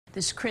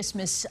This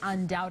Christmas,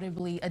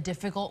 undoubtedly a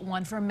difficult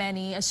one for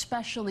many,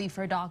 especially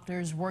for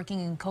doctors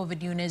working in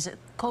COVID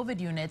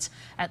units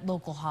at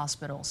local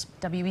hospitals.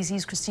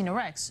 WBZ's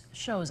Kristina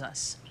shows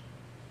us.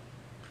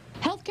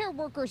 Healthcare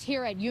workers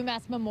here at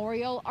UMass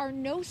Memorial are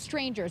no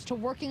strangers to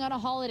working on a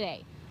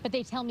holiday, but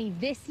they tell me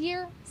this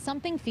year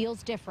something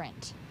feels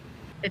different.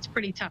 It's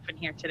pretty tough in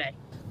here today.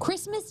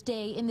 Christmas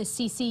Day in the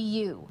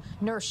CCU.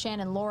 Nurse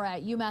Shannon Laura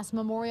at UMass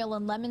Memorial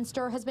in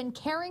Leominster has been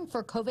caring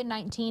for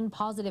COVID-19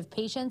 positive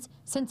patients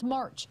since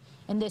March,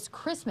 and this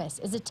Christmas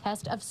is a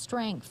test of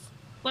strength.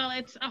 Well,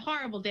 it's a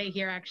horrible day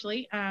here,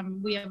 actually.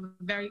 We have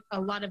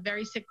a lot of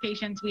very sick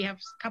patients. We have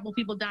a couple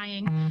people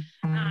dying.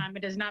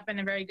 It has not been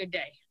a very good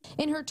day.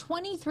 In her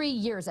 23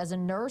 years as a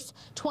nurse,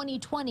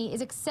 2020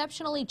 is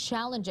exceptionally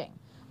challenging.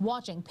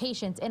 Watching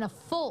patients in a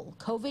full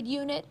COVID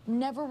unit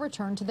never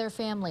return to their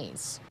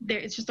families.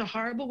 It's just a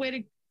horrible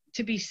way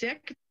to be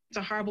sick. It's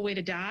a horrible way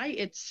to die.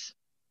 It's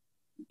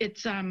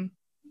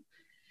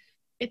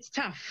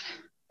tough.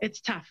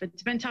 It's tough.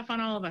 It's been tough on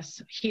all of us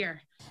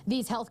here.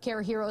 These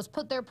healthcare heroes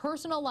put their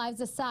personal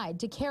lives aside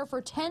to care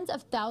for tens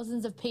of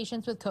thousands of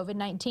patients with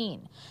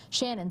COVID-19.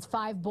 Shannon's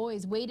 5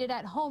 boys waited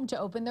at home to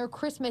open their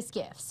Christmas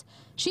gifts.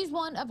 She's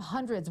one of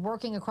hundreds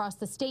working across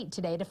the state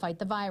today to fight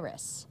the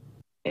virus.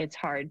 It's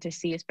hard to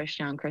see,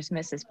 especially on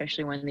Christmas,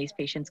 especially when these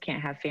patients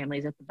can't have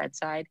families at the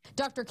bedside.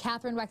 Dr.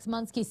 Catherine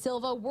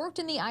Waxmunsky-Silva worked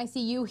in the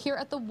ICU here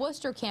at the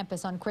Worcester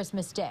campus on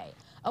Christmas Day,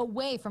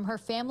 away from her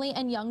family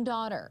and young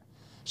daughter.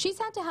 She's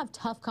had to have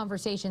tough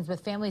conversations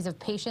with families of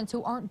patients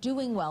who aren't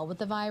doing well with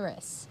the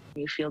virus.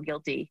 You feel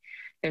guilty.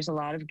 There's a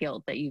lot of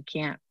guilt that you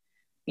can't,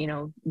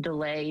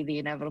 delay the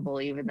inevitable,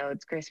 even though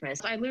it's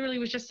Christmas. I literally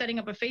was just setting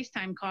up a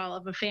FaceTime call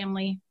of a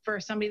family for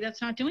somebody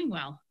that's not doing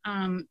well.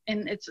 And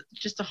it's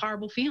just a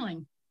horrible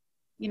feeling.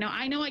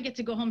 I know I get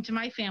to go home to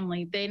my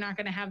family. They're not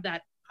going to have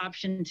that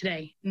option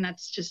today, and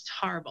that's just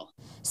horrible.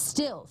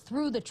 Still,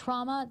 through the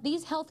trauma,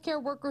 these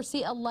healthcare workers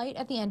see a light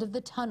at the end of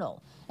the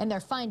tunnel, and they're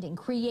finding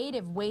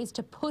creative ways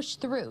to push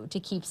through to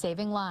keep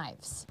saving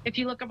lives. If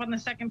you look up on the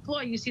second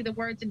floor, you see the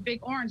words in big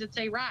orange that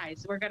say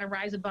rise. We're going to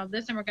rise above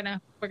this, and we're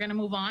going to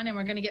move on, and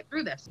we're going to get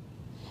through this.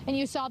 And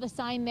you saw the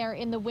sign there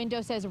in the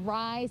window says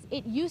rise.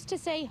 It used to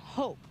say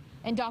hope.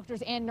 And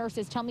doctors and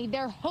nurses tell me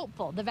they're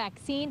hopeful the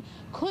vaccine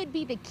could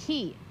be the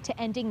key to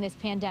ending this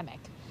pandemic.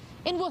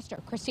 In Worcester,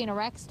 Kristina,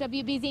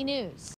 WBZ News.